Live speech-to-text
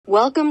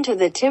Welcome to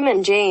the Tim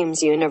and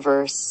James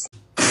universe.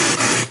 Look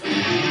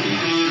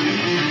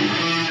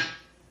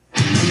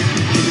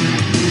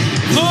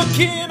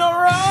in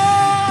our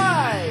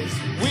eyes,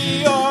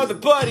 we are the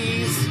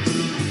buddies,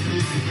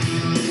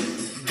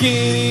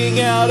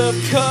 getting out of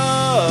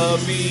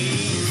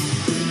cubbies.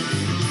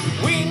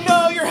 We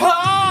know you're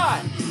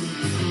hot,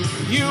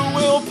 you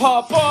will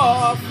pop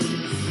off.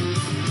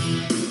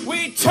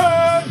 We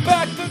turn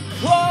back the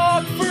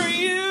clock for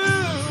you.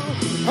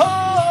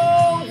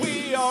 Oh,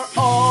 we are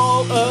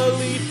all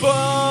elite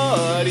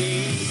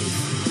buddies.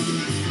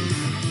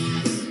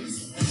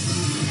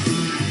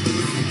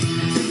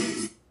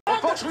 Well,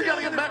 folks, we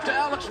gotta get back to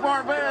Alex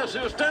Marvez,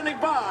 who's standing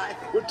by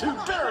with two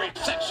very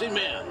sexy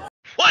men.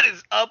 What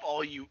is up,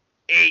 all you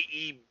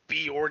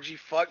AEB orgy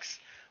fucks?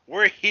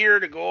 We're here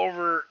to go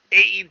over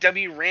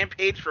AEW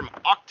Rampage from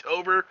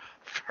October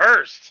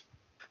 1st.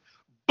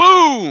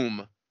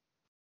 Boom!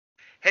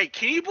 Hey,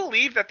 can you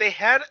believe that they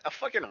had a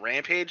fucking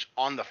Rampage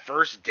on the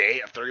first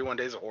day of 31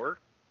 Days of Horror?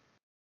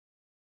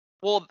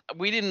 Well,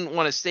 we didn't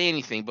want to say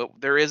anything, but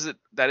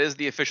that is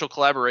the official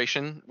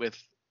collaboration with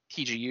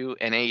TGU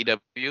and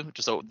AEW.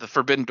 Just so the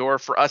Forbidden Door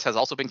for us has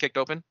also been kicked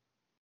open.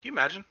 Can you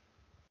imagine?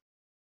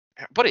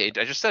 Buddy,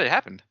 I just said it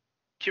happened.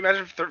 Can you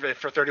imagine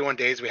for 31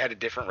 days we had a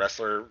different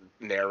wrestler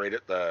narrate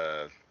it,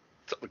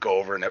 go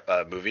over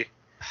a movie?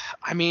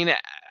 I mean,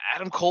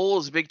 Adam Cole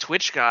is a big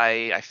Twitch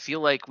guy. I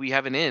feel like we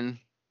have an in.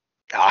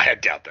 Oh, I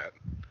doubt that.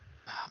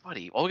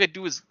 Buddy, all we gotta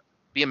do is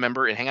be a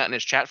member and hang out in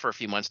his chat for a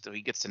few months till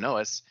he gets to know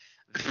us.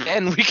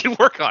 Then we can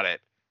work on it.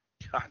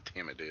 God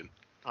damn it, dude.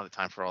 Not the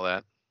time for all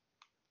that.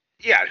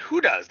 Yeah, who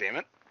does, damn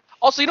it?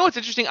 Also, you know what's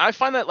interesting? I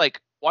find that,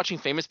 like, watching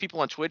famous people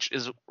on Twitch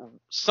is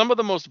some of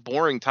the most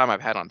boring time I've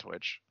had on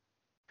Twitch.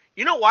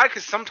 You know why?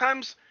 Because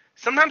sometimes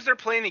they're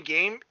playing a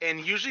game,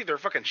 and usually they're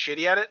fucking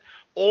shitty at it,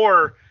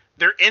 or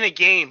they're in a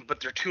game, but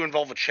they're too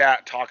involved with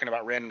chat, talking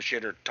about random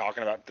shit or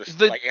talking about this,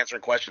 like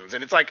answering questions,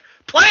 and it's like,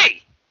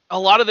 play! A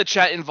lot of the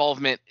chat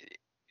involvement,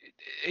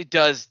 it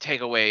does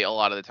take away a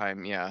lot of the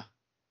time, yeah.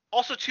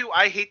 Also, too,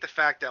 I hate the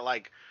fact that,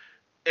 like,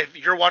 if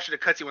you're watching a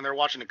cutscene when they're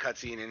watching a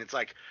cutscene, and it's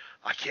like,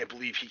 I can't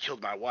believe he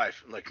killed my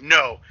wife. I'm like,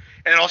 no.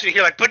 And also you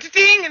hear like,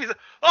 ding, and he's like,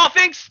 oh,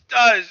 thanks,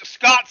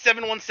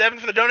 Scott717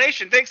 for the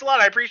donation. Thanks a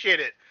lot, I appreciate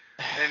it.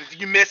 And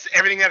you miss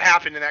everything that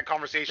happened in that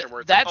conversation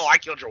where it's like, oh, I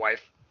killed your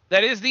wife.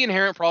 That is the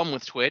inherent problem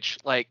with Twitch.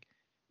 Like,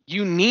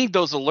 you need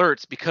those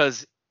alerts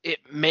because it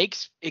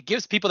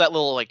gives people that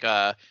little like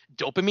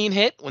dopamine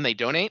hit when they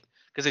donate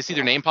because they see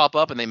their name pop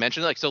up and they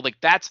mention it. Like, so like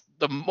that's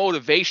the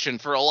motivation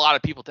for a lot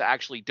of people to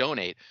actually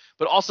donate.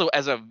 But also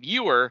as a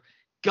viewer,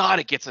 God,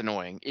 it gets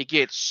annoying. It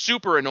gets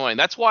super annoying.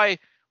 That's why,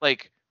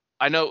 like,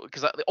 I know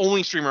because the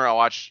only streamer I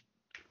watch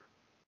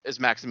is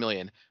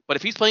Maximilian. But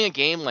if he's playing a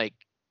game like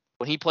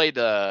when he played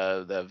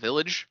the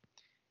Village,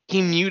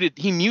 he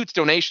mutes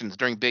donations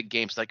during big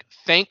games. Like,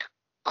 thank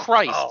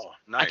Christ,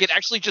 nice. I could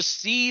actually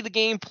just see the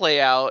game play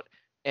out,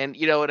 and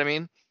you know what I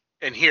mean.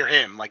 And hear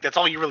him. Like, that's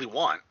all you really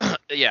want.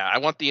 Yeah, I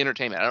want the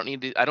entertainment.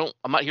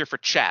 I'm not here for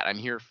chat. I'm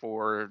here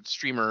for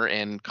streamer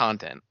and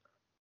content.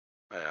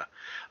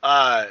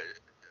 Yeah.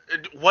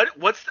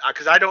 What's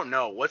because I don't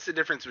know. What's the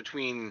difference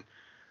between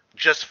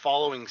just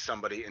following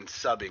somebody and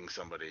subbing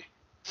somebody?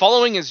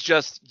 Following is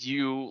just if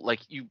you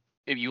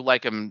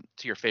like them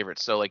to your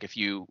favorites. So like if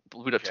you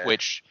boot up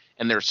Twitch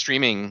and they're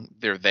streaming,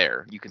 they're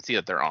there. You can see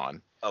that they're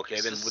on. Okay,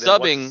 then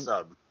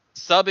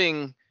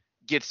subbing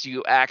gets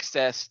you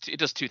access to, it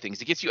does two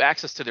things. It gets you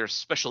access to their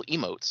special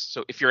emotes.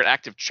 So if you're an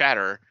active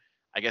chatter,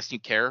 I guess you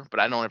care, but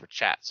I don't ever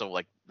chat, so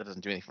like that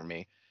doesn't do anything for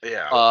me.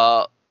 Yeah.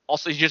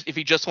 Also, if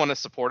you just want to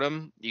support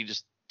them, you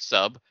just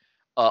sub.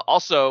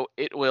 Also,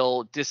 it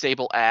will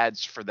disable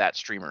ads for that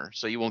streamer,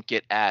 so you won't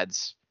get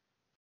ads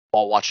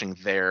while watching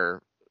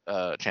their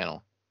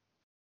channel.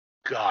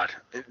 God,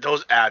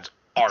 those ads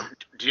are.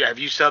 Have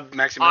you subbed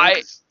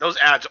Maximilian? Those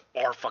ads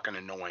are fucking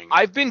annoying.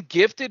 I've been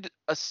gifted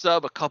a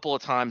sub a couple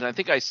of times, and I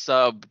think I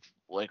subbed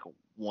like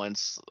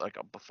once, like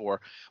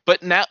before.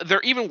 But now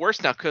they're even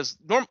worse now because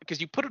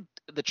you put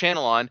the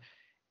channel on,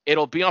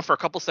 it'll be on for a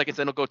couple seconds,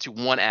 then it'll go to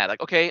one ad.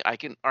 Like, okay, all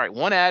right,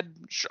 one ad,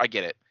 sure, I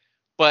get it.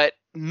 But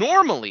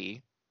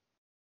normally,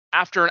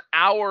 after an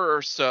hour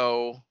or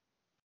so,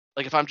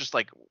 like if I'm just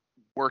like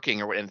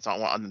working and it's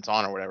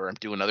on or whatever, I'm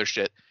doing other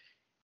shit,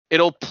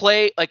 it'll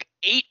play like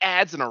 8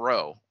 ads in a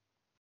row,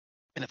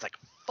 and it's like,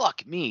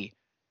 fuck me.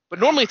 But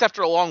normally it's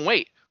after a long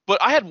wait. But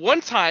I had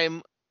one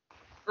time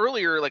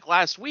earlier, like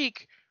last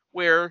week,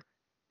 where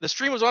the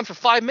stream was on for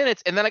 5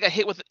 minutes, and then I got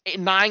hit with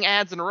 9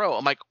 ads in a row.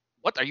 I'm like,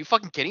 what? Are you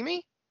fucking kidding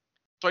me?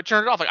 So I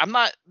turned it off.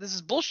 Like, this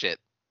is bullshit.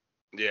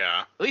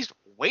 Yeah. At least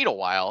wait a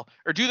while,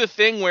 or do the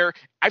thing where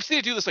I've seen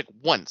it do this like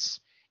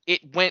once.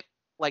 It went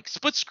like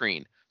split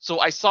screen. So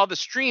I saw the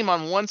stream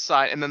on one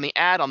side and then the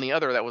ad on the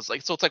other. That was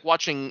like, so it's like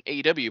watching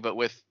AEW, but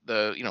with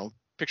the,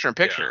 picture in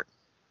picture. Yeah.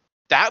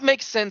 That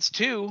makes sense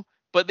too,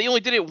 but they only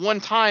did it one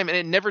time and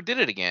it never did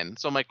it again.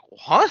 So I'm like,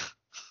 huh?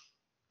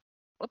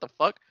 What the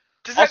fuck?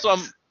 Does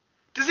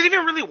it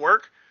even really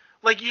work?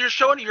 Like, you're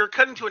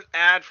cutting to an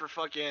ad for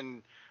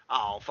fucking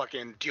oh,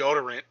 fucking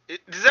deodorant.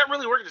 Does that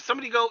really work? Does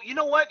somebody go, you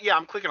know what? Yeah,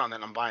 I'm clicking on that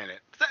and I'm buying it.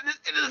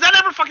 Does that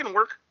ever fucking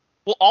work?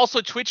 Well,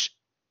 also Twitch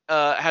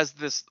has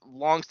this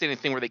long-standing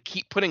thing where they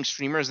keep putting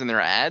streamers in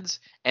their ads,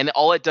 and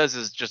all it does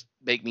is just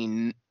make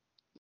me,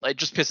 it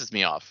just pisses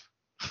me off.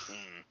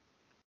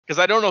 Because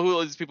I don't know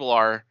who these people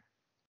are.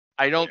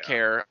 I don't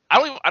care. I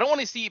don't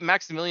want to see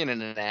Maximilian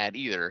in an ad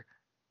either.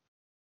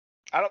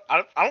 I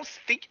don't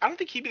think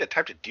he'd be the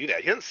type to do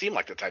that. He doesn't seem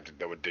like the type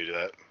that would do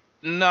that.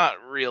 Not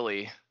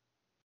really.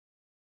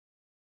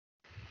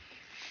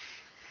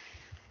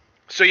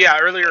 So yeah,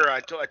 earlier I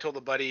told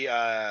the buddy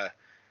the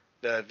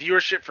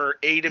viewership for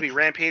AEW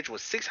Rampage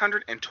was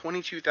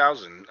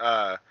 622,000.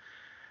 I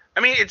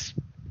mean, it's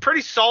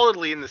pretty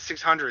solidly in the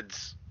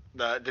 600s,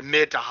 the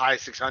mid to high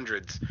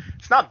 600s.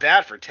 It's not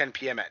bad for 10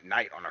 p.m. at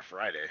night on a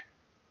Friday.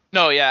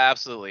 No, yeah,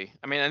 absolutely.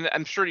 I mean,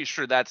 I'm pretty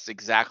sure that's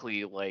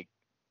exactly like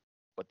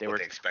what they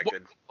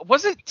expected.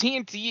 Wasn't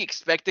TNT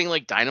expecting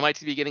like Dynamite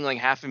to be getting like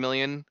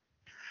 500,000?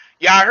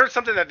 Yeah, I heard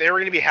something that they were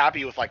going to be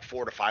happy with like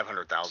 400,000 to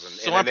 500,000.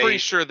 So I'm pretty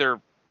sure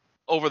they're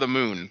over the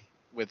moon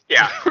with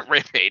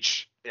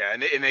Rampage. Yeah,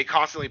 and they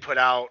constantly put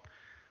out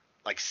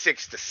like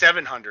 600 to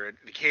 700,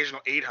 the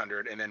occasional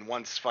 800, and then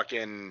once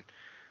fucking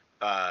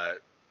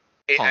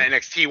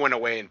NXT went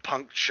away and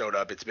Punk showed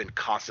up, it's been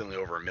constantly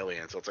over 1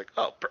 million. So it's like,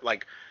 oh,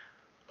 like,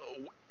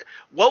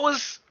 what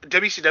was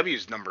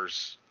WCW's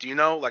numbers? Do you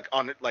know, like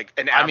on like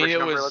an average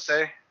number, let's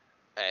say?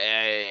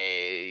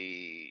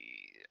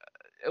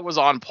 It was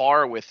on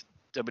par with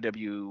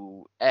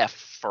WWF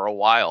for a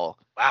while.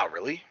 Wow,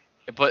 really?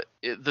 But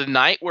the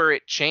night where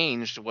it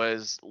changed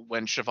was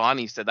when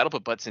Shivani said that'll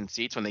put butts in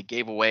seats when they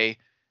gave away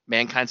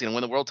Mankind's going to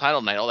win the world title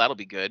tonight. Oh, that'll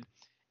be good.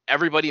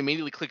 Everybody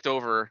immediately clicked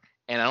over,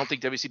 and I don't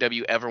think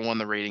WCW ever won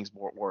the ratings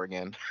war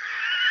again.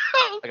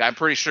 Like, I'm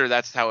pretty sure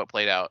that's how it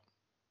played out.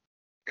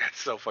 That's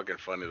so fucking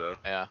funny, though.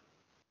 Yeah.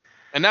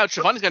 And now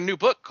Shivani's got a new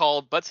book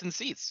called Butts in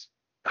Seats.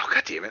 Oh,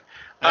 god damn it.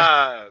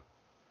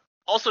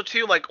 Also,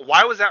 too, like,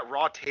 why was that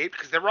Raw taped?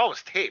 Because the Raw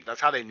was taped.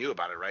 That's how they knew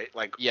about it, right?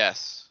 Like,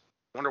 yes.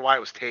 I wonder why it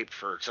was taped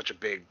for such a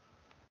big...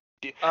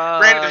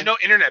 Granted, there's no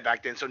internet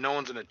back then, so no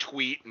one's going to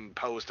tweet and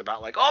post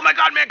about, like, oh my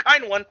god,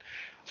 Mankind won.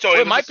 So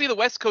it might be the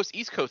West Coast,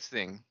 East Coast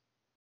thing.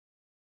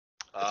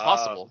 It's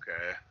possible.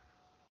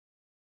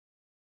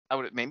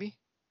 Okay. Maybe?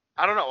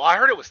 I don't know. Well, I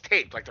heard it was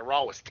taped. Like, the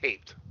Raw was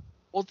taped.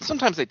 Well,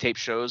 sometimes they tape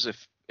shows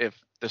if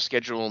the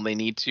schedule they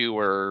need to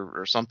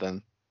or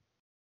something.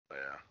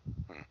 Yeah.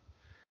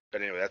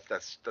 But anyway,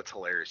 that's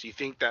hilarious. You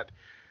think that...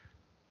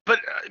 But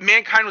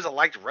Mankind was a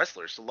liked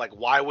wrestler, so, like,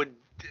 why would...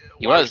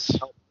 He was.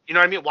 You know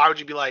what I mean? Why would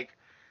you be like...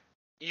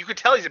 You could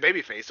tell he's a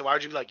babyface, so why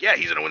would you be like, yeah,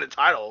 he's going to win the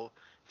title?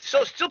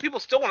 So still people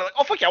still want to, like,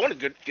 oh, fuck yeah, I want a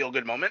good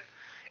feel-good moment.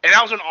 And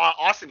that was when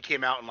Austin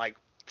came out and, like,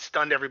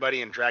 stunned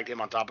everybody and dragged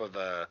him on top of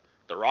The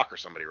Rock or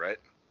somebody, right?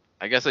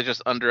 I guess I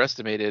just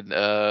underestimated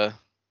the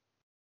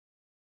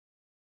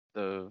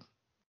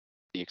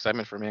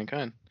excitement for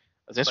Mankind.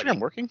 Is Instagram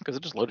working? Because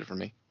it just loaded for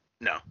me.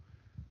 No.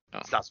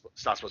 It's not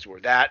supposed to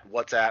work. That,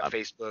 WhatsApp,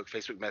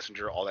 Facebook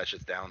Messenger, all that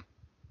shit's down.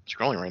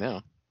 Scrolling right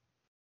now.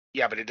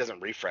 Yeah, but it doesn't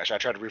refresh. I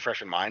tried to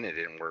refresh in mine and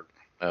it didn't work.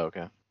 Oh,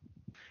 okay.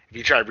 If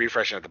you try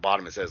refreshing at the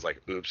bottom, it says,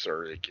 like, oops,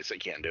 or it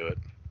can't do it.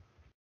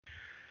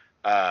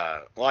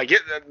 Well, I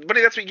get that,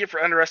 buddy, that's what you get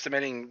for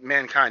underestimating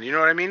Mankind. You know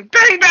what I mean?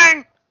 Bang,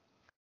 bang!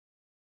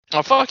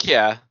 Oh, fuck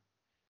yeah.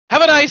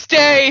 Have a nice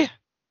day!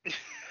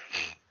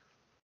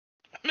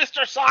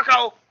 Mr.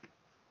 Socko!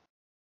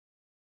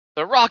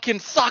 The Rock and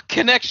Sock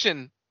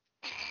connection!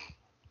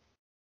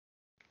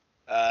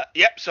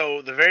 Yep,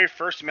 so the very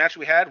first match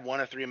we had, one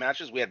of 3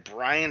 matches, we had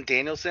Bryan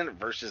Danielson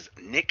versus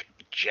Nick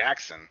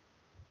Jackson.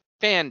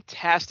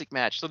 Fantastic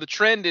match. So the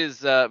trend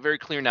is very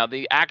clear now.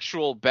 The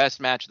actual best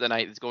match of the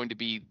night is going to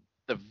be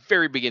the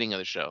very beginning of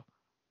the show.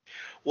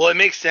 Well, it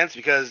makes sense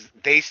because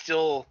they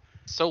still...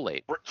 So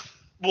late.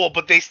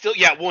 But they still...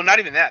 Yeah, well, not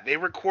even that. They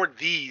record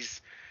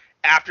these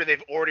after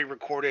they've already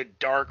recorded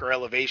Dark or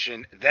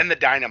Elevation, then the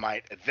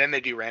Dynamite, then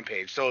they do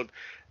Rampage. So...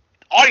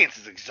 audience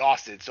is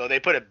exhausted, so they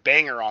put a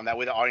banger on that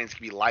way the audience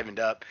can be livened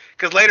up.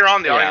 Because later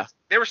on, the audience,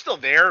 they were still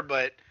there,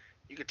 but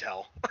you could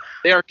tell.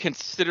 They are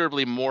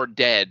considerably more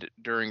dead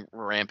during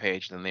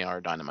Rampage than they are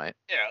Dynamite.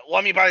 Yeah, well,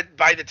 I mean,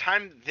 by the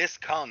time this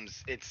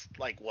comes, it's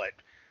like, what,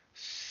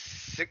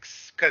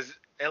 6? Because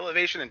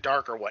Elevation and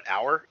Dark are, what,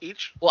 hour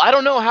each? Well, I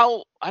don't know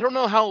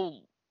how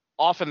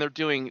often they're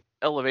doing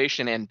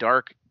Elevation and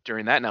Dark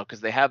during that now,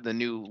 because they have the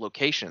new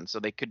location,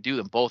 so they could do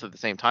them both at the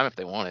same time if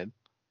they wanted.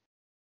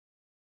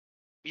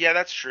 Yeah,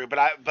 that's true, but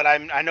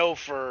I know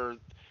for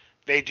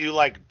they do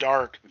like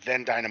Dark,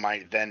 then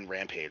Dynamite, then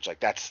Rampage. Like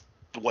that's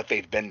what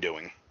they've been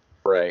doing.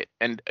 Right,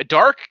 and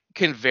Dark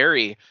can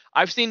vary.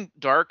 I've seen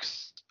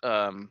Dark's.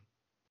 For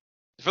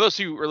those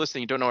who are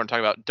listening, you don't know what I'm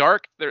talking about.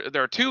 Dark.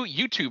 There are 2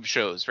 YouTube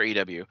shows for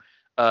AEW.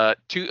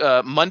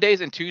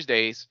 Mondays and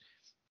Tuesdays,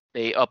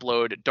 they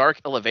upload Dark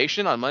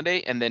Elevation on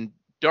Monday, and then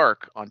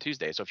Dark on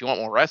Tuesday. So if you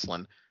want more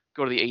wrestling,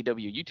 go to the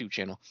AEW YouTube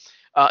channel.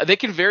 They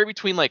can vary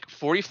between like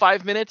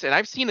 45 minutes, and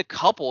I've seen a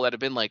couple that have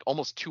been like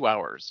almost 2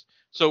 hours.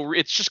 So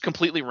it's just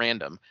completely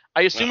random.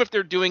 I assume if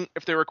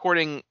they're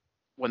recording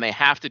when they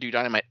have to do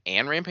Dynamite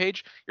and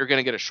Rampage, you're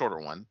gonna get a shorter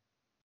one.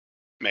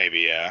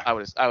 Maybe, yeah. I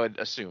would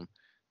assume.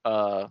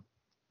 So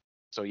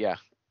yeah,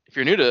 if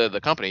you're new to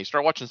the company,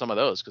 start watching some of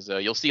those because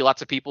you'll see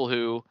lots of people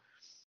who,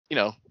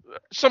 a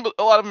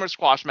lot of them are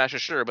squash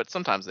matches, sure, but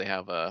sometimes they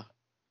have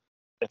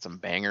get some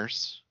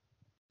bangers.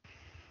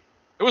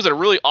 It was a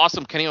really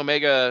awesome Kenny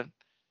Omega,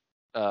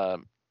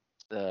 Joey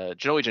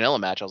Janela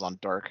match. I was on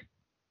Dark.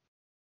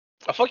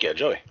 Oh fuck yeah,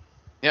 Joey.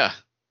 Yeah.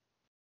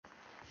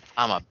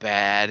 I'm a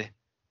bad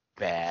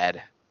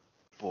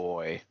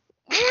boy.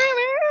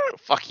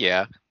 Fuck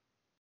yeah.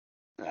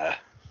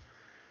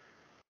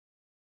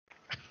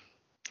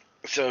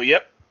 So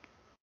yep.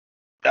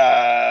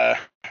 God,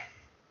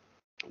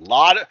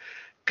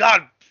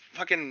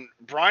 fucking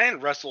Brian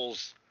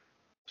wrestles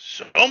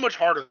so much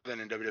harder than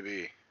in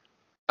WWE.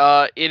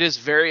 It is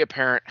very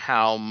apparent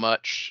how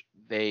much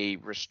they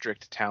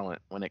restrict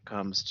talent when it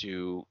comes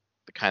to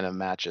the kind of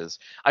matches.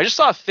 I just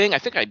saw a thing. I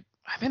think I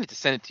meant to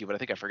send it to you, but I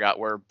think I forgot.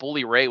 Where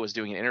Bully Ray was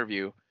doing an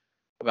interview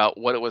about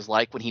what it was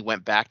like when he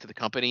went back to the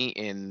company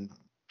in.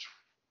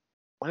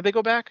 When did they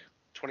go back?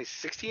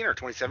 2016 or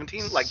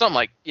 2017? Something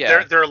like,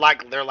 yeah. They're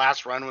like their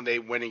last run when they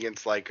went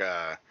against like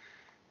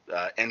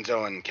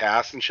Enzo and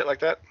Cass and shit like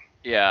that.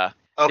 Yeah.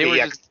 Okay,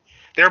 yeah.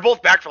 They were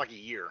both back for like a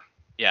year.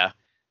 Yeah.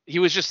 He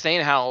was just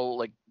saying how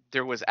like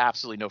there was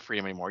absolutely no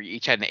freedom anymore. You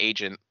each had an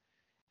agent,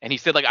 and he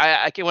said like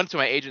I went to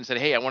my agent and said,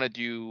 hey, I want to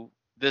do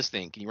this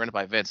thing. Can you run it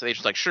by Vince? And the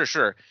agent's like,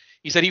 sure.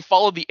 He said he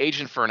followed the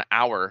agent for an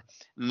hour,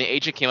 and the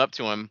agent came up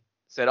to him,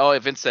 said, oh,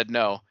 Vince said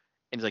no,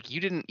 and he's like, you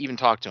didn't even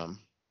talk to him.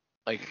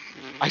 Like,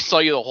 I saw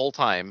you the whole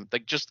time.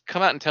 Like, just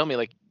come out and tell me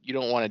like you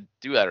don't want to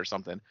do that or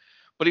something.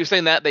 But he was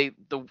saying that the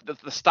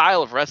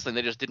style of wrestling,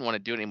 they just didn't want to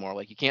do it anymore.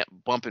 Like, you can't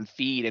bump and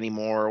feed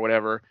anymore or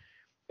whatever.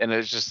 And it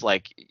was just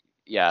like,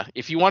 yeah,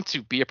 if you want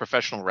to be a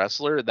professional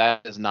wrestler,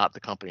 that is not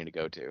the company to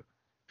go to.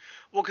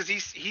 Well, because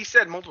he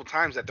said multiple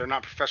times that they're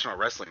not professional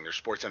wrestling; they're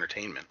sports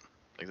entertainment.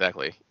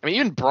 Exactly. I mean,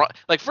 even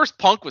first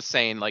Punk was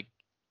saying like,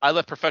 I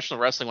left professional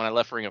wrestling when I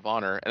left Ring of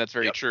Honor, and that's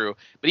very true.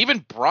 But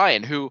even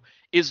Brian, who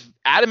is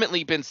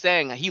adamantly been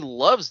saying he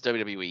loves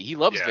WWE, he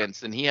loves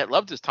Vince, and he had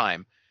loved his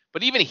time.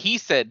 But even he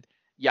said,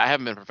 yeah, I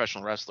haven't been a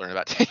professional wrestler in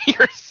about 10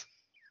 years.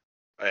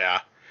 Yeah.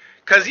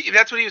 Because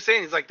that's what he was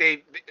saying. He's like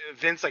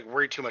Vince like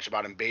worried too much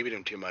about him, babied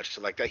him too much,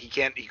 so like that he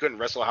couldn't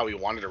wrestle how he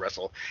wanted to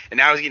wrestle, and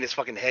now he's getting his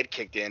fucking head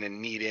kicked in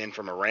and kneed in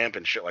from a ramp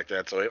and shit like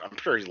that. So I'm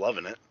sure he's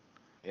loving it.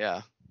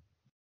 Yeah.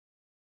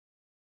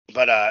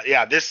 But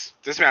this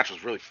match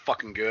was really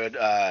fucking good.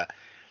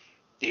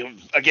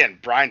 Again,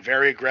 Brian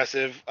very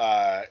aggressive.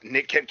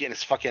 Nick kept getting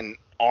his fucking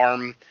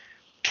arm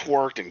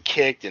twerked and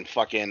kicked and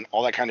fucking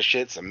all that kind of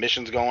shit.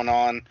 Submissions going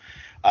on.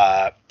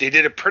 They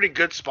did a pretty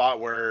good spot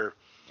where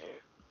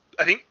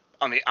I think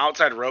on the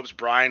outside ropes,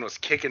 Brian was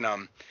kicking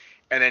him,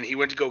 and then he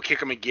went to go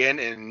kick him again,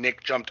 and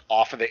Nick jumped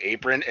off of the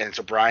apron, and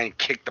so Brian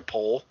kicked the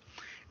pole,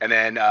 and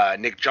then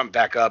Nick jumped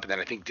back up, and then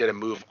I think did a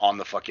move on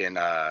the fucking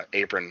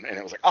apron, and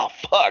it was like, oh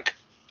fuck.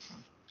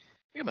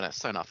 I'm gonna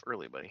sign off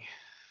early, buddy.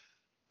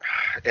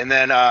 And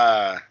then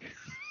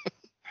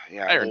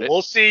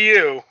we'll see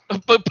you.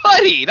 But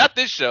buddy, not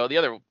this show,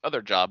 the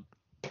other job.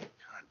 God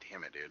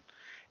damn it, dude.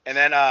 And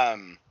then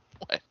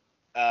what?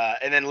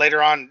 And then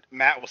later on,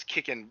 Matt was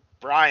kicking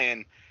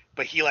Brian,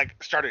 but he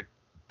like started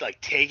like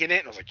taking it,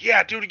 and I was like,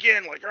 yeah, do it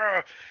again, like,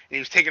 and he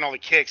was taking all the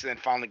kicks, and then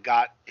finally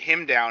got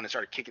him down and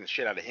started kicking the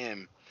shit out of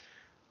him.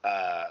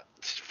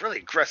 It's a really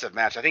aggressive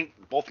match. I think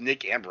both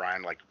Nick and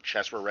Brian like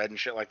chests were red and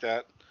shit like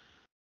that.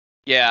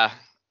 Yeah.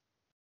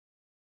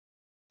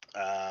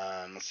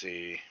 Let's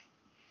see.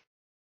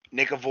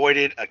 Nick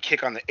avoided a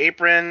kick on the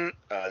apron.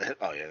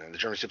 The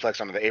German suplex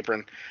onto the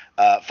apron,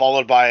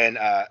 followed by an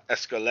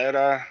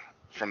escalera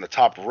from the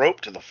top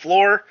rope to the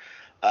floor.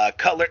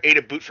 Cutler ate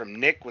a boot from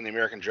Nick when the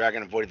American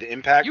Dragon avoided the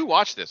impact. You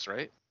watched this,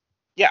 right?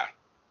 Yeah.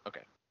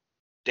 Okay.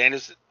 Dan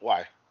is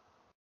why?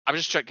 I'm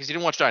just checking because you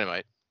didn't watch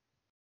Dynamite.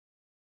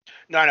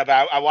 No,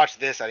 but I watched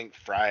this. I think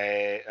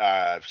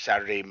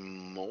Saturday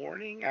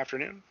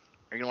afternoon.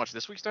 Are you gonna watch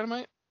this week's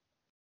Dynamite?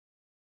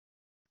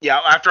 Yeah,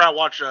 after I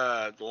watch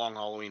the Long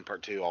Halloween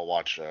Part 2, I'll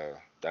watch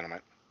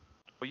Dynamite.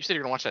 Well, you said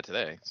you're gonna watch that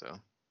today, so.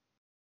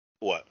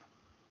 What?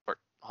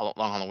 Long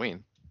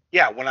Halloween.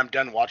 Yeah, when I'm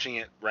done watching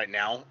it right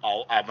now,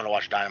 I'm gonna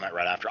watch Dynamite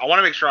right after. I want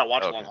to make sure I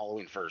watch Long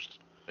Halloween first.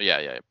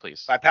 Yeah,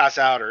 please. If I pass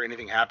out or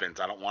anything happens,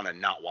 I don't want to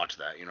not watch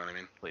that. You know what I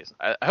mean? Please.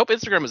 I hope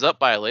Instagram is up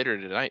by later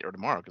tonight or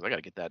tomorrow because I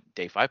gotta get that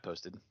day 5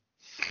 posted.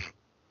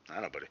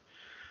 I know, buddy.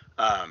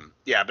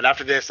 Yeah, but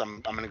after this,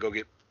 I'm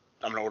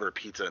gonna order a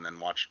pizza and then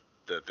watch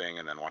the thing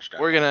and then watch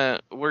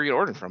Dynamite. Where are you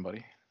ordering from,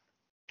 buddy?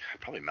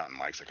 Probably Mountain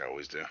Mike's like I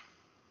always do.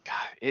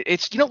 God,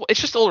 it's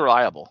just old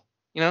reliable.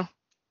 You know.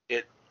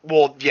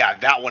 Well, yeah,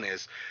 that one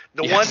is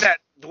the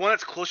one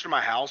that's closer to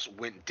my house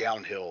went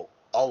downhill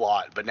a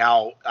lot, but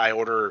now I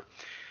order.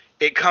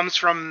 It comes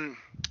from,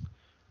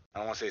 I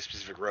don't want to say a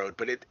specific road,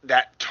 but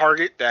that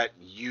Target that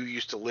you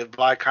used to live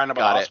by, kind of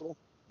by the hospital.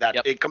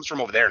 It comes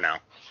from over there now.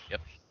 Yep.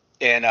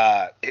 And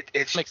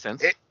it makes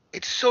sense.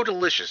 It's so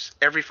delicious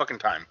every fucking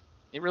time.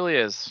 It really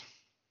is.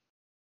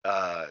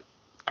 I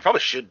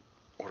probably should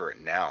order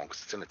it now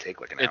because it's gonna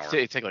take like an hour.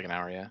 It take like an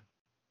hour, yeah.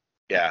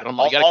 Yeah, You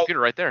got a computer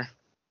right there.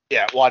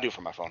 Yeah, well, I do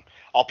from my phone.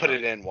 I'll put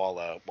it in while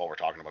we're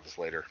talking about this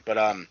later.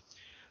 But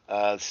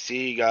let's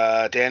see.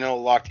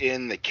 Daniel locked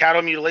in the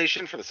cattle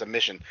mutilation for the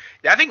submission.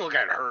 Yeah, I think look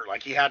at hurt.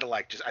 Like he had to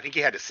I think he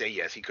had to say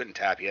yes. He couldn't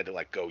tap. He had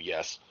to go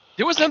yes.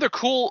 There was another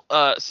cool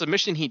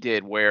submission he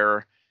did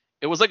where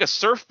it was like a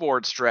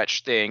surfboard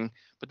stretch thing,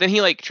 but then he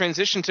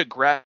transitioned to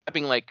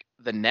grabbing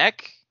the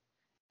neck,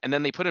 and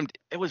then they put him.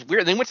 It was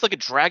weird. They went to a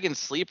dragon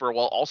sleeper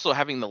while also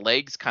having the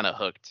legs kind of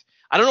hooked.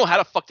 I don't know how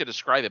the fuck to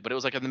describe it, but it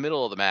was in the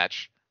middle of the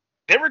match.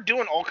 They were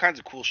doing all kinds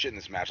of cool shit in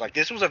this match.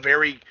 This was a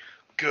very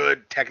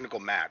good technical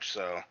match.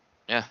 So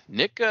yeah,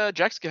 Nick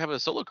Jackson could have a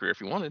solo career if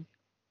he wanted.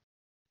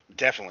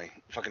 Definitely,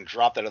 fucking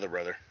drop that other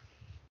brother.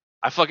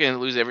 I fucking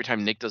lose every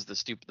time Nick does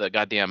the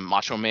goddamn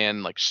Macho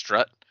Man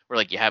strut,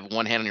 where you have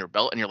one hand on your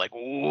belt and you're like,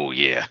 oh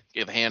yeah,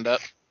 get the hand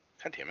up.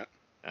 God damn it.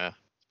 Yeah,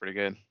 it's pretty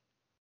good.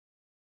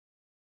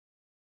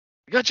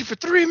 I got you for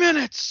 3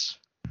 minutes.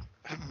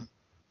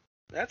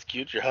 That's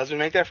cute. Your husband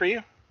make that for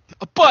you?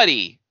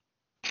 Buddy,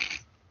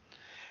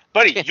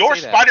 your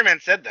Spider-Man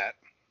said that.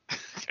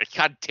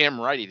 God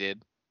damn right he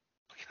did.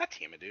 God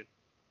damn it, dude.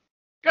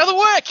 Get out of the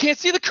way! I can't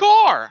see the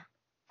car!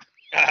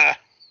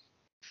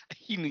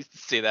 He needs to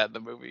say that in the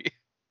movie. Can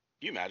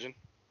you imagine?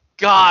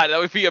 God, that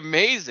would be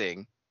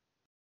amazing.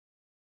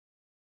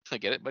 I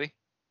get it, buddy.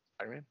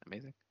 Spider-Man,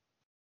 amazing.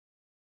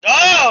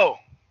 Oh!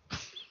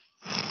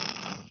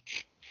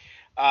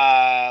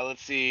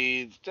 Let's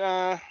see.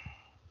 I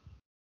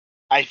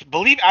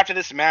believe after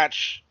this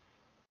match,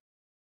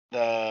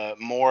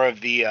 more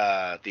of the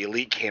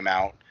Elite came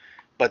out,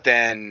 but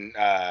then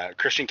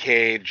Christian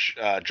Cage,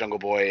 Jungle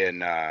Boy,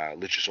 and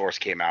Luchasaurus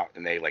came out,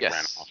 and they ran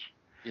off.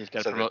 You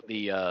got to promote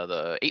the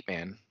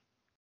 8-man.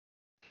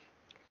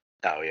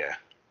 Oh yeah.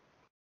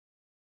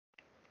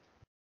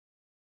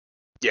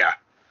 Yeah.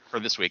 For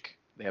this week,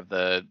 they have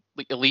the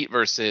Elite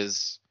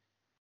versus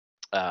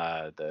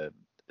the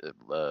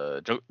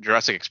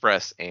Jurassic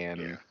Express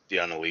and the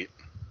Unelite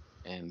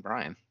and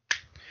Brian.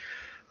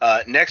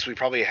 Next, we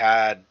probably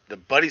had the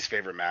Buddy's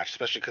favorite match,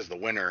 especially because the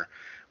winner.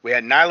 We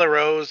had Nyla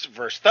Rose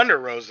versus Thunder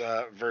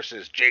Rosa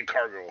versus Jade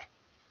Cargill.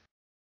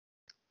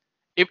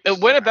 It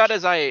went about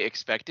as I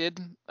expected.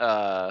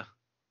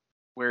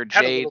 Where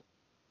Jade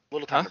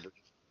little time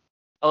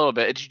a little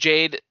bit.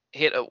 Jade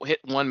hit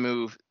one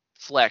move,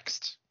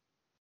 flexed,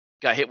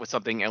 got hit with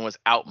something, and was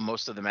out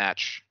most of the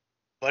match.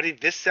 Buddy,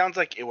 this sounds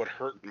like it would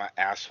hurt my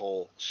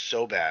asshole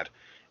so bad.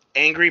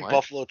 Angry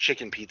Buffalo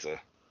Chicken Pizza.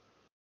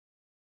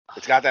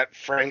 It's got that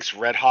Frank's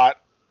Red Hot,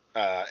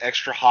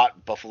 extra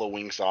hot buffalo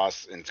wing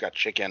sauce, and it's got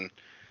chicken,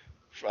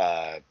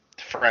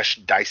 fresh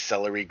diced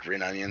celery,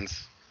 green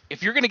onions.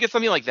 If you're gonna get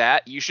something like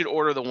that, you should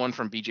order the one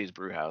from BJ's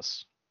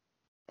Brewhouse,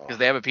 because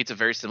they have a pizza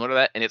very similar to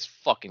that, and it's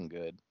fucking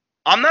good.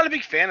 I'm not a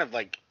big fan of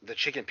the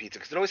chicken pizza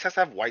because it always has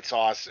to have white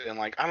sauce, and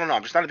I don't know.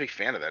 I'm just not a big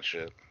fan of that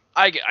shit.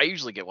 I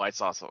usually get white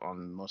sauce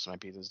on most of my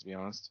pizzas, to be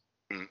honest.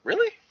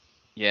 Really?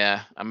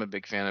 Yeah, I'm a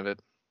big fan of it.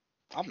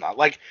 I'm not.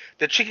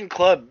 The Chicken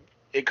Club,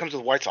 it comes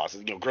with white sauce.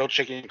 Grilled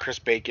chicken,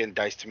 crisp bacon,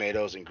 diced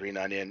tomatoes, and green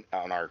onion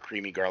on our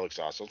creamy garlic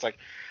sauce. So it's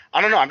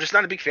I don't know. I'm just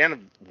not a big fan of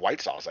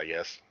white sauce, I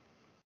guess.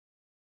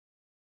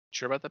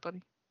 Sure about that,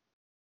 buddy?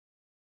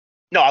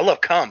 No, I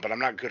love cum, but I'm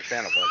not a good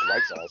fan of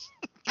white sauce.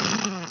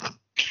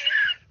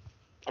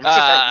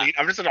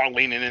 I'm just start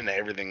leaning into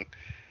everything.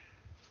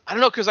 I don't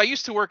know, because I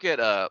used to work at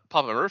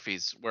Papa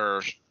Murphy's,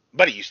 where...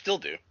 Buddy, you still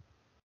do.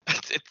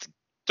 It's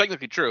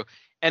technically true.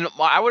 And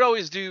I would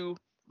always do...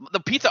 The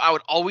pizza I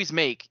would always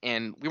make,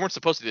 and we weren't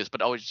supposed to do this,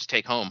 but always just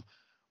take home,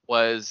 it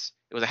was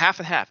a half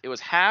and half. It was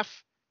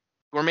half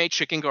gourmet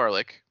chicken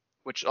garlic,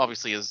 which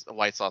obviously is a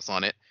white sauce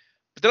on it.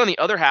 But then on the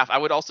other half, I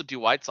would also do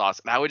white sauce,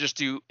 and I would just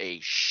do a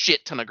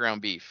shit ton of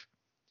ground beef.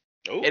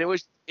 Oh. And it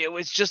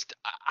was just...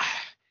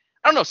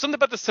 I don't know, something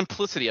about the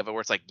simplicity of it,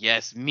 where it's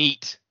yes,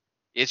 meat.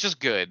 It's just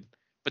good.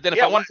 But then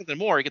if I want something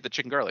more, I get the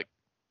chicken garlic.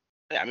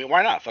 Yeah, I mean,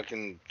 why not?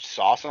 Fucking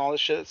sauce and all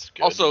this shit. It's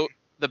good. Also,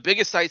 the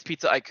biggest size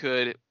pizza I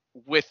could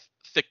with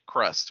thick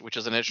crust, which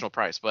is an additional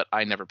price, but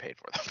I never paid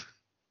for them.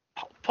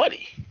 Oh,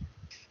 buddy.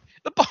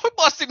 The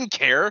boss didn't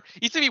care.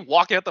 He said he'd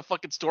walk out the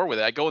fucking store with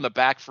it. I go in the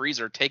back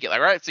freezer, take it. All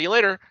right, see you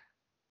later.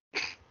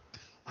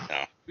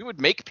 No. We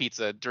would make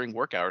pizza during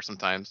work hours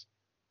sometimes.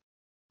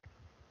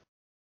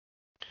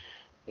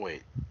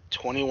 Wait,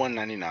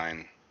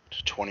 $21.99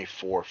 to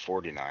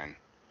 $24.49.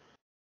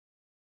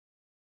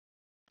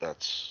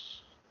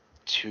 That's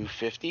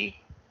 $2.50.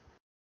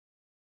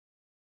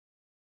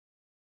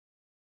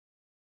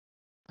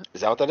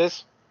 Is that what that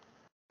is?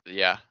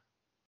 Yeah.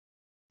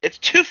 It's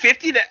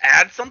 $2.50 to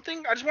add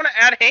something? I just want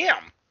to add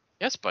ham.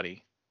 Yes,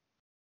 buddy.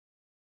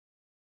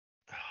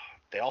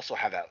 They also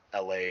have that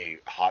LA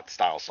hot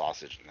style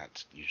sausage, and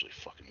that's usually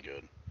fucking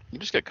good. You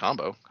just get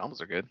combo.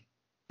 Combos are good.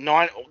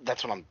 No,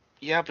 that's what I'm.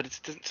 Yeah, but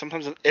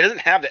sometimes it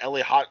doesn't have the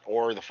LA hot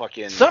or the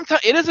fucking.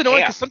 Sometimes it is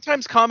annoying because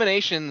sometimes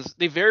combinations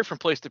they vary from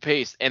place to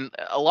place, and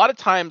a lot of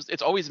times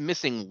it's always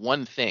missing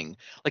one thing.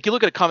 You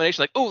look at a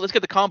combination oh, let's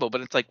get the combo,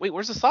 but it's wait,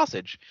 where's the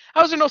sausage?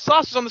 How is there no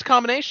sausage on this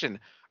combination?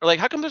 Or like,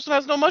 how come this one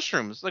has no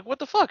mushrooms? Like, what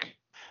the fuck?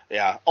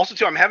 Yeah. Also,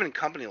 too, I'm having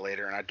company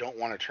later, and I don't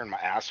want to turn my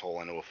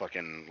asshole into a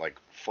fucking like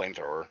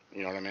flamethrower.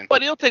 You know what I mean?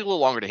 But it'll take a little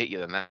longer to hit you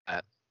than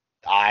that.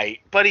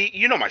 Buddy,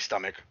 you know my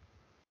stomach.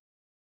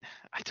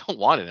 I don't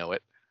want to know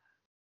it.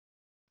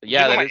 But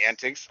yeah, you know my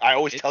antics. I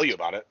always tell you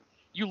about it.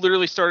 You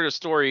literally started a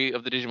story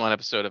of the Digimon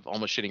episode of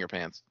almost shitting your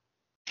pants.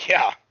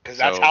 Yeah, because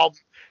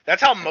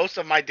that's how most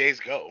of my days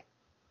go.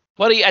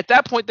 Buddy, at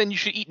that point, then you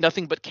should eat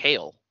nothing but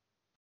kale.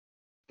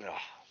 Ugh.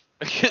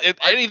 If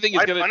anything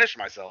is gonna punish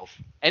myself.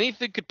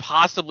 Anything could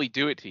possibly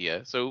do it to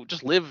you. So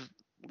just live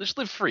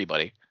free,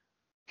 buddy.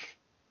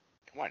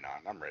 Why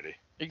not? I'm ready.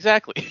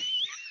 Exactly.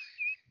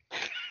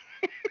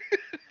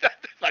 That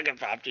fucking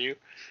popped you.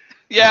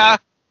 Yeah,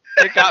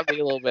 it got me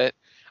a little bit.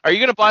 Are you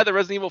gonna buy the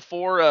Resident Evil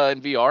 4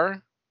 in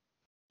VR?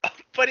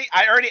 Buddy,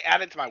 I already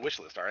added to my wish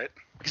list. All right.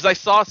 Because I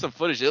saw some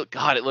footage.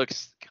 It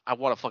looks. I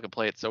want to fucking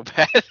play it so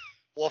bad.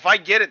 Well, if I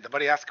get it, the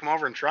buddy has to come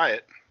over and try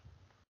it.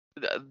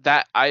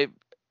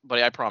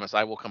 Buddy, I promise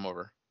I will come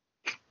over.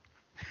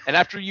 And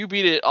after you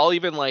beat it, I'll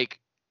even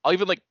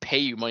pay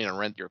you money to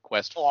rent your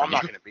quest. Oh, I'm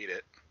not gonna beat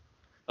it.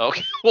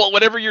 Okay. Well,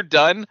 whenever you're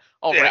done,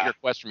 I'll Yeah. rent your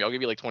quest from you. I'll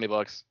give you like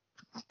 $20.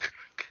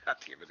 God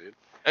damn it, dude.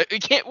 You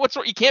can't.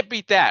 You can't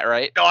beat that,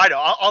 right? No, I know.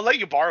 I'll let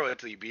you borrow it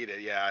until you beat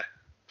it. Yeah,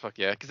 Fuck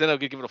yeah. Because then I'll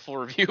give it a full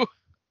review.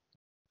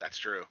 that's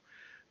true.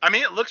 I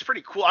mean, it looks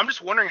pretty cool. I'm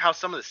just wondering how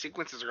some of the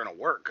sequences are gonna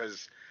work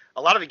because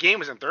a lot of the game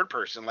was in third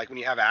person, like when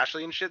you have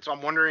Ashley and shit. So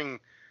I'm wondering,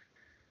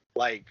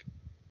 like,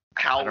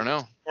 how I don't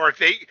know. or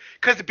if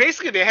because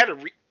basically they had to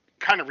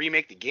kind of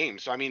remake the game.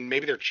 So I mean,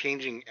 maybe they're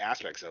changing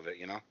aspects of it.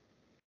 You know?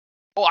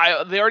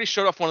 Oh, they already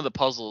showed off one of the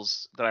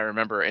puzzles that I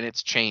remember, and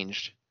it's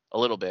changed a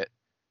little bit.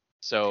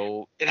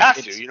 So It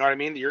has to. You know what I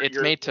mean? It's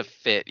made to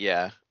fit.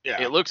 Yeah.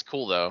 Yeah. It looks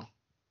cool though.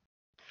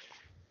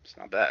 It's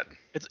not bad.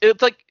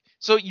 It's like,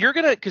 so you're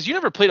gonna, because you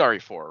never played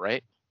RE4,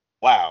 right?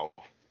 Wow.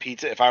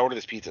 Pizza. If I order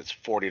this pizza, it's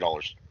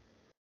 $40.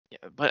 Yeah,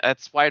 but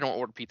that's why I don't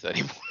order pizza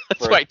anymore.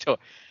 That's Right. why I don't.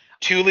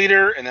 2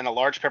 liter and then a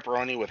large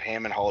pepperoni with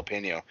ham and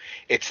jalapeno.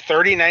 It's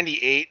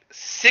 $30.98,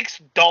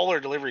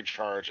 $6 delivery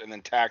charge, and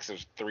then tax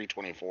is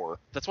 $3.24.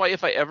 That's why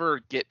if I ever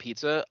get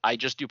pizza, I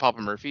just do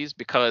Papa Murphy's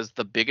because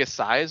the biggest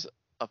size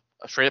of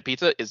a straight up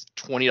pizza is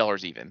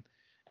 $20 even,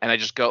 and I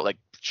just go like,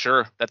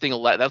 sure, that thing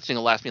will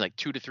last me like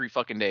 2 to 3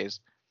 fucking days.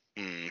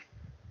 Mm.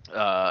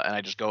 And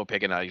I just go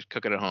pick it and I just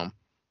cook it at home.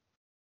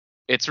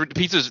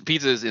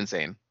 Pizza is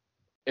insane.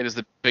 It is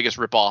the biggest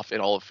ripoff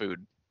in all of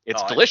food.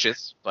 It's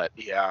delicious, but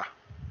Yeah.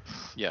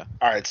 yeah.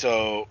 All right,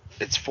 so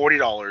it's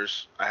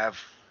 $40. I have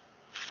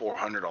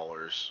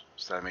 $400,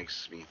 so that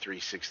makes me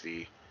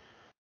 $360,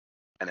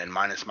 and then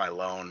minus my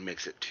loan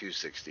makes it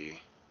 $260,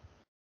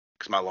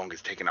 because my loan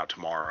gets taken out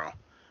tomorrow.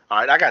 All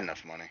right, I got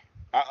enough money.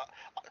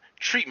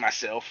 Treat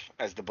myself,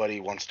 as the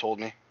buddy once told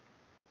me.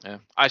 Yeah,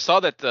 I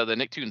saw that the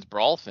Nicktoons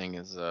Brawl thing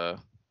is 20%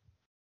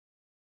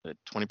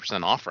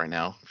 off right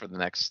now for the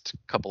next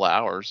couple of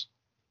hours.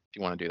 If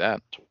you want to do that.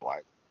 That's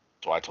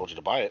why I told you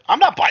to buy it. I'm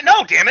not buying.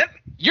 No, damn it!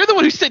 You're the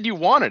one who said you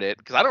wanted it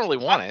because I don't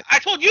really want it. I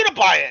told you to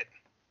buy it.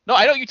 No,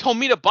 I know you told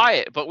me to buy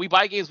it, but we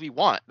buy games we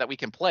want that we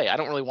can play. I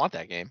don't really want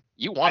that game.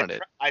 You wanted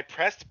it. I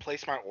pressed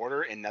place my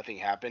order and nothing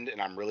happened, and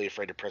I'm really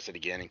afraid to press it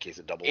again in case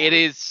it double. It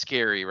is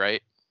scary,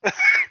 right? But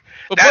That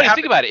buddy, happened-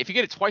 think about it. If you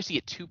get it twice, you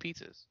get 2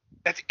 pizzas.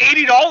 That's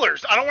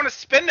 $80. I don't want to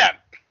spend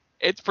that.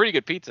 It's pretty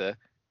good pizza.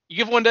 You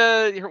give one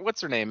to what's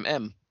her name,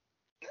 M.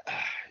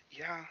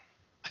 Yeah.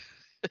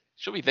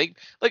 Should we think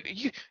like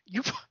you?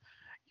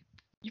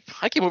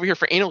 I came over here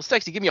for anal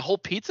sex. You give me a whole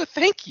pizza?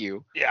 Thank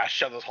you. Yeah, I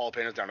shove those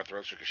jalapenos down her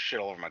throat so I can shit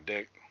all over my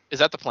dick. Is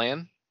that the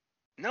plan?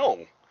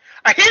 No.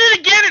 I hit it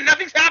again and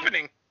nothing's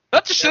happening.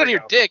 Not just shit There on we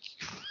your go. dick.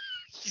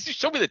 You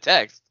show me the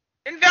text.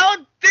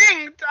 Invalid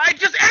thing. I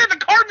just entered the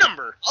card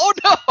number. Oh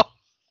no.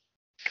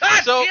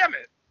 God So- damn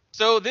it.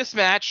 So this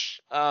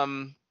match, Yeah,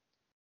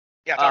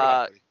 talk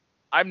about it.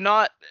 I'm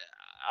not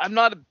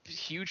a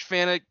huge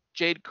fan of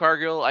Jade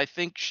Cargill. I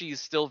think she's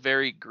still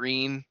very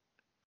green.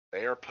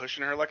 They are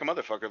pushing her like a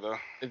motherfucker, though.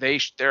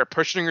 They're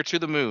pushing her to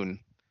the moon.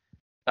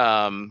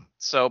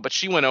 But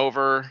she went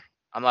over.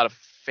 I'm not a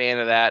fan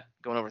of that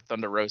going over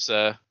Thunder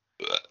Rosa.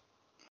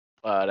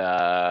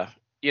 But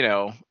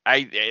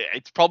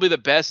it's probably the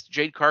best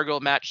Jade Cargill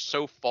match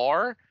so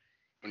far.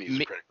 I'm gonna use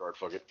a credit card.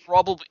 Fuck it.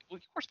 Probably, well,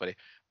 of course, buddy.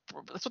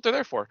 That's what they're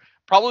there for.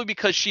 Probably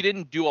because she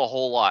didn't do a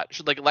whole lot.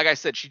 Like I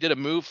said, she did a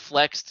move,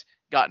 flexed,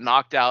 got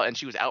knocked out, and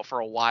she was out for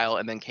a while,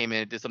 and then came in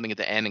and did something at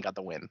the end and got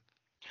the win.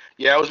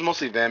 Yeah, it was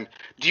mostly them.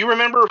 Do you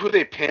remember who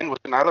they pinned? Was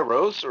it Nyla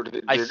Rose, or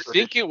I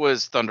think it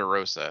was Thunder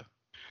Rosa.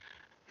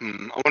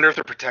 I wonder if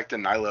they're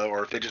protecting Nyla,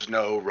 or if they just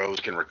know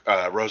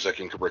Rosa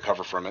can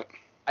recover from it.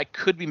 I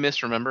could be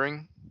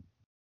misremembering,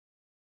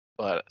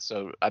 but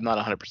so I'm not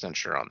 100%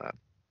 sure on that.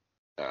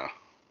 Yeah.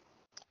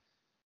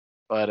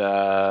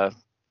 But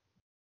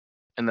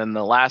and then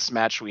the last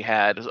match we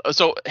had,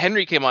 so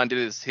Henry came on, did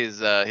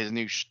his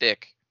new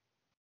shtick,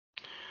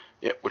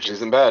 Yeah, which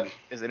isn't bad.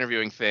 his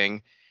interviewing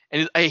thing,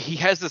 and he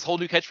has this whole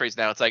new catchphrase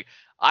now. It's like,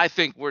 I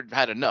think we've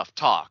had enough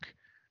talk,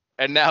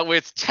 and now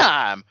it's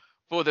time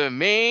for the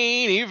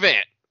main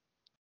event.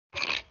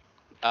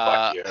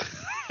 Fuck yeah.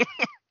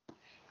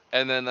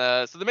 And then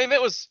so the main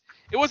event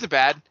wasn't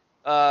bad.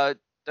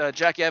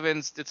 Jack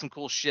Evans did some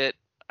cool shit.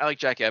 I like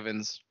Jack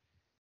Evans.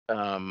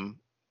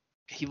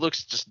 He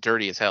looks just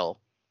dirty as hell.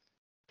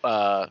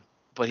 But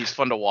he's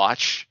fun to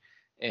watch.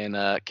 And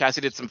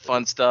Cassie did some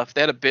fun stuff.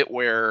 They had a bit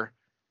where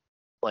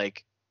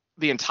like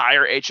the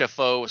entire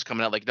HFO was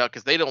coming out like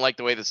because they don't like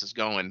the way this is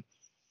going.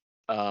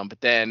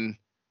 But then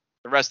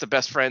the rest of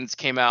Best Friends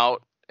came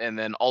out, and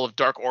then all of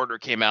Dark Order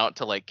came out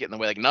to like get in the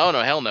way. Like no,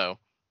 hell no.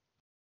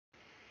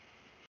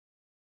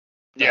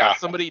 Yeah.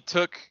 Somebody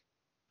took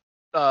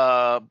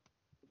one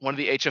of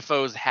the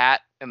HFO's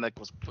hat and like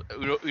was put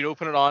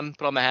it on,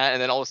 put on the hat,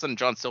 and then all of a sudden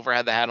John Silver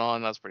had the hat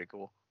on. That was pretty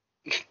cool.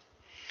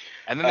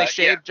 And then they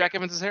shaved Jack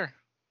Evans' hair.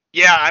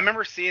 Yeah, I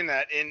remember seeing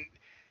that. And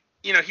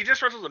he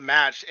just wrestled a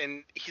match,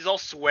 and he's all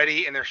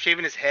sweaty, and they're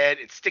shaving his head.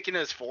 It's sticking to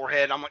his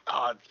forehead. I'm like,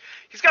 oh,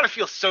 he's got to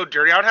feel so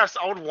dirty. I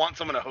would want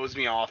someone to hose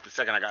me off the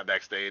second I got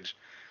backstage.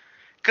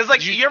 Because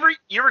like you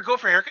ever go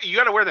for a haircut, you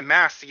got to wear the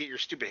mask to get your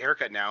stupid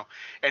haircut now,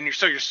 and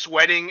you're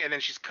sweating, and then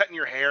she's cutting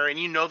your hair, and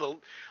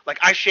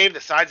I shave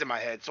the sides of my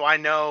head, so I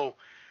know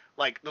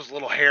like those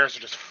little hairs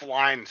are just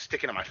flying,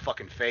 sticking to my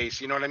fucking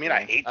face. You know what I mean?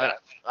 I hate that.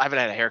 I haven't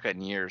had a haircut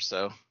in years,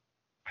 so.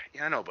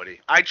 Yeah, I know,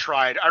 buddy. I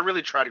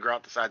really tried to grow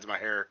out the sides of my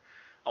hair.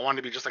 I wanted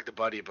to be just like the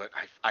Buddy, but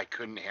I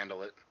couldn't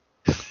handle it.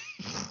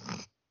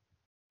 It's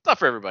not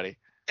for everybody.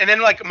 And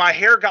then like my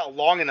hair got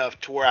long enough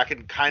to where I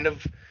could kind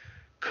of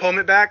comb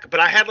it back, but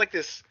I had like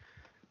this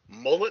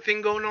mullet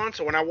thing going on,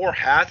 so when I wore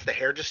hats, the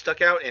hair just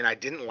stuck out, and I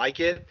didn't like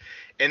it.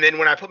 And then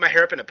when I put my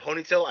hair up in a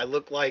ponytail, I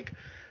looked like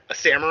a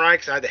samurai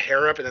because I had the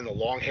hair up and then the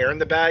long hair in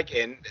the back,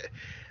 and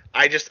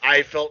I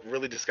felt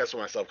really disgusted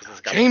with myself because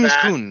this guy James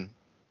fat. Coon.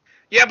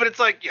 Yeah, but it's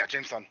like, yeah,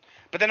 James Gunn.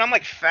 But then I'm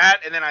like fat,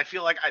 and then I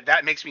feel like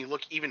that makes me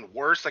look even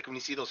worse. Like when you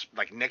see those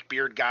like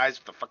neckbeard guys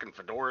with the fucking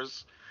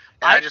fedoras.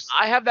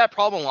 I have that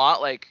problem a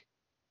lot, like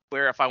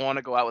where if I want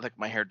to go out with like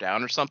my hair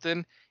down or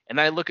something, and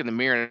I look in the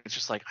mirror and it's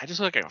just like I just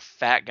look like a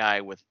fat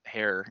guy with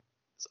hair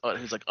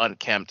who's like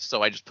unkempt.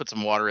 So I just put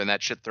some water in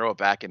that shit, throw it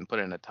back, and put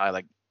it in a tie.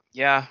 Like,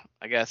 yeah,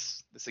 I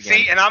guess this again.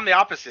 See, and I'm the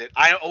opposite.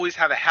 I always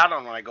have a hat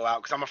on when I go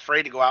out because I'm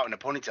afraid to go out in a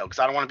ponytail because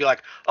I don't want to be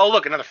like, oh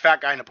look, another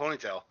fat guy in a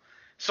ponytail.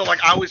 So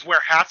like I always wear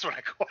hats when I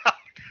go out.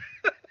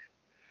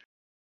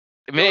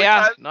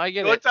 I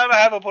get the only it. time I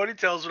have a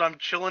ponytail is when I'm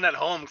chilling at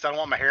home because I don't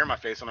want my hair in my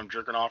face when I'm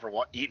jerking off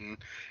or eating,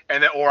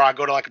 and then or I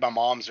go to like my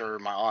mom's or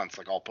my aunt's,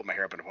 like I'll put my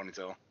hair up in a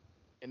ponytail.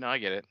 No, I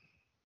get it.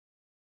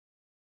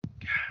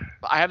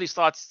 But I have these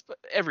thoughts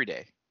every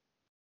day.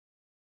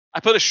 I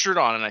put a shirt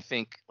on and I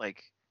think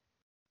like,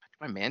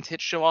 my man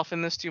tits show off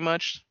in this too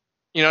much?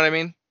 You know what I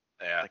mean?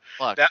 Yeah.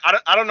 Like, fuck.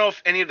 I don't know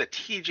if any of the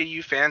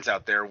TJU fans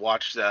out there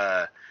watched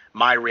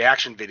my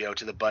reaction video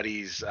to the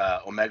Buddies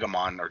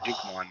Omegamon or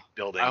Dukemon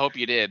building. I hope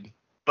you did.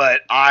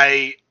 But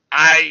I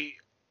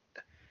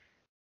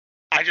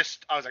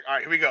was like, all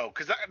right, here we go.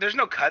 Because there's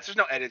no cuts. There's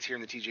no edits here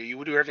in the TJU.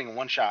 We do everything in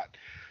one shot.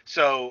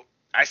 So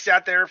I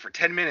sat there for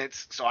 10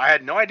 minutes. So I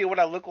had no idea what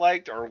I looked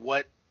like or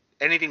what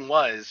anything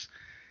was.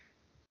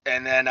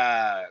 And then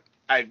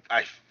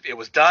it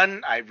was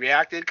done. I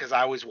reacted because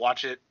I always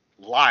watch it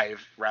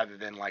live rather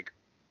than like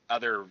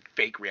other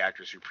fake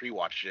reactors who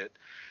pre-watched it.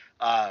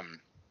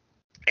 And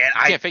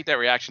I can't fake that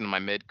reaction in my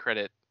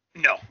mid-credit.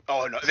 No.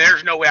 Oh, no.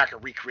 There's no way I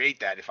could recreate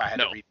that if I had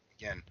to read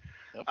it again.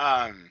 Nope.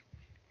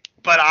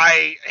 But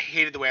I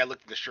hated the way I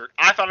looked at the shirt.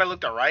 I thought I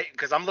looked all right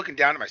because I'm looking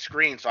down at my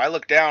screen. So I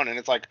look down and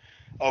it's like,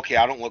 okay,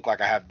 I don't look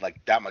like I have like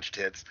that much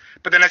tits.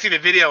 But then I see the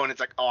video and it's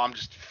like, oh, I'm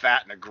just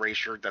fat in a gray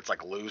shirt that's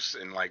like loose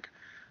and like,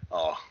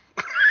 oh.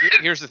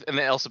 And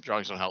the LSIP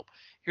drawings don't help.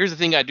 Here's the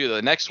thing I do though.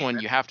 The next one,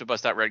 you have to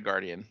bust out Red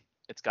Guardian.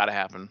 It's got to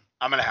happen.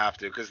 I'm going to have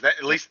to because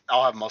at least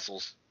I'll have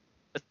muscles.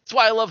 That's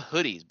why I love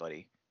hoodies,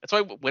 buddy. That's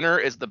why winter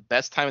is the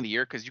best time of the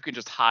year because you can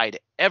just hide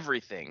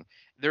everything.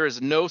 There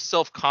is no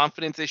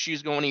self-confidence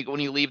issues when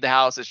you leave the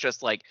house. It's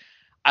just like,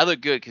 I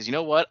look good because you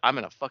know what? I'm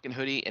in a fucking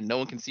hoodie and no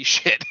one can see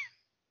shit.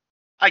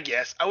 I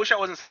guess. I wish I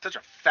wasn't such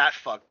a fat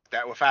fuck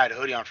that if I had a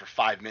hoodie on for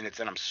 5 minutes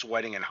and I'm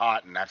sweating and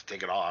hot and I have to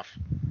take it off.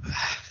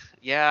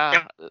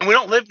 Yeah. And we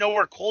don't live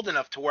nowhere cold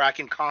enough to where I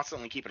can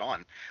constantly keep it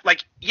on.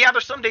 Like, yeah,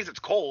 there's some days it's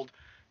cold,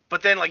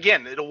 but then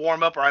again, it'll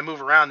warm up or I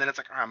move around, then it's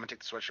like, all right, I'm going to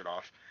take the sweatshirt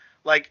off.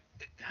 Like,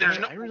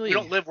 we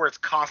don't live where it's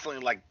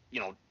constantly like,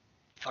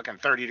 fucking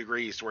 30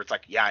 degrees to where it's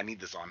like, yeah, I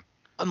need this on.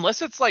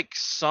 Unless it's like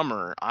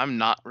summer, I'm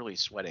not really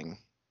sweating.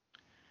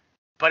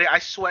 But I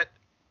sweat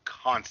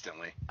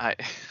constantly. I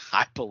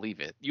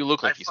believe it. You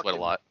look like you sweat a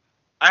lot.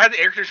 I had the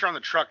air conditioner on the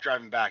truck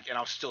driving back, and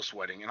I was still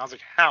sweating, and I was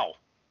like, how?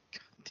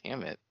 God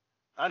damn it.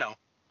 I know.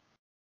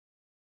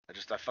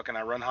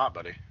 I run hot,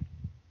 buddy.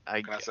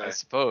 I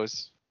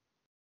suppose.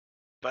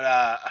 But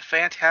a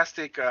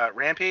fantastic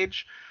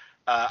Rampage.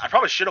 I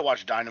probably should have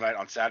watched Dynamite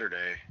on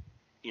Saturday,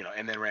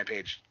 and then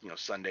Rampage,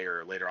 Sunday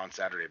or later on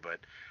Saturday. But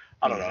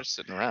I don't know. Just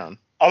sitting around.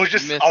 I was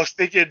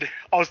thinking.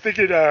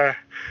 Excuse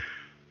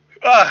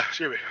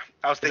me.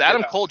 I was thinking.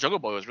 Adam Cole Jungle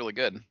Boy was really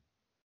good.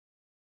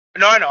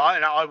 No, I know.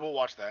 I will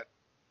watch that.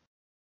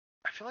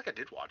 I feel like I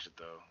did watch it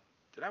though.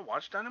 Did I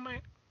watch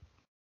Dynamite?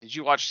 Did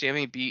you watch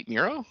Sammy beat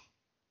Miro?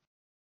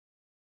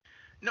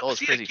 No, all those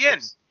see crazy again,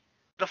 shits.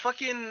 the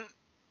fucking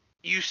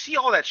you see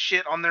all that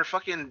shit on their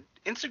fucking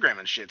Instagram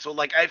and shit. So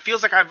like, it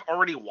feels like I've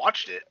already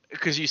watched it.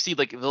 Because you see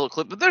like the little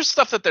clip, but there's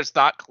stuff that there's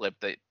not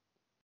clipped that.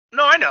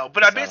 No, I know,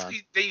 but I It's not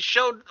basically they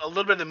showed a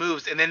little bit of the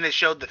moves, and then they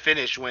showed the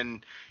finish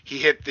when he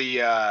hit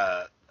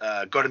the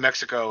go to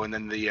Mexico and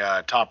then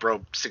the top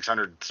rope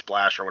 600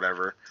 splash or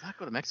whatever. Let's not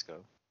go to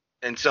Mexico.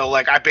 And so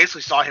like I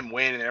basically saw him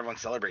win and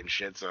everyone's celebrating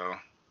shit. So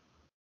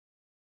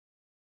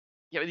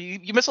Yeah, but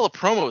you miss all the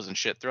promos and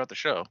shit throughout the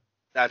show.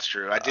 that's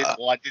true. I did.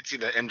 Well, I did see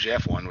the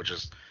MJF one, which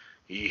is.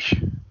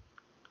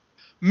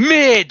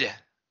 Mid.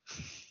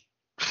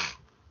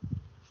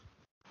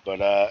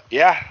 But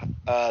yeah,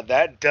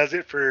 that does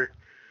it for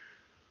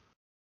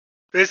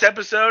this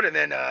episode, and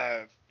then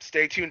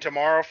stay tuned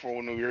tomorrow for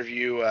when we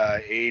review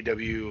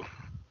AEW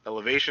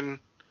Elevation,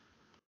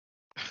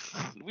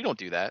 We don't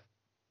do that.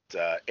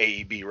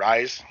 AEB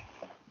Rise.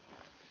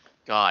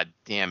 God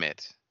damn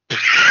it.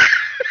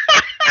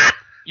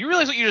 You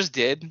realize what you just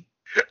did?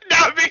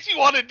 Now it makes you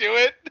want to do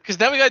it. Because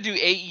now we gotta do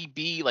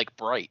AEB like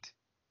Bright.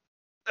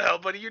 Oh,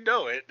 buddy, you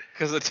know it.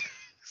 Because it's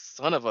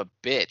son of a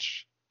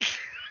bitch.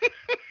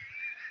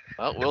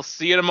 Well, we'll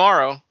see you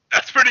tomorrow.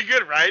 That's pretty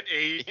good, right?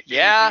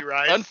 Yeah, AEB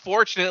Rise.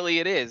 unfortunately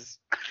it is.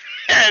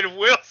 And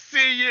we'll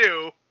see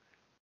you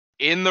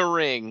In the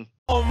ring.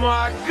 Oh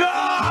my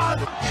God!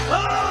 For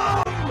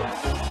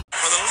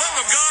the love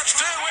of God,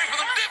 stay away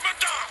from the Dippin'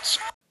 Dots.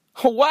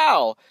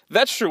 Wow,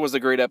 that sure was a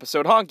great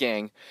episode, huh,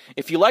 gang?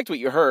 If you liked what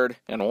you heard,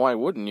 and why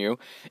wouldn't you,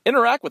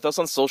 interact with us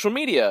on social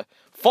media.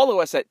 Follow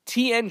us at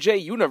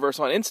TNJ Universe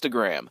on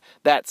Instagram.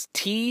 That's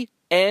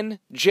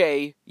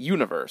TNJ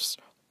Universe.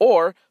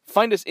 Or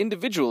find us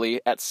individually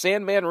at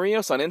Sandman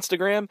Rios on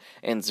Instagram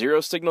and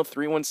Zero Signal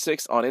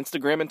 316 on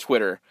Instagram and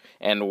Twitter.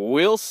 And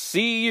we'll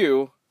see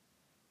you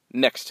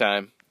next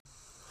time.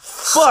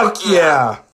 Fuck yeah!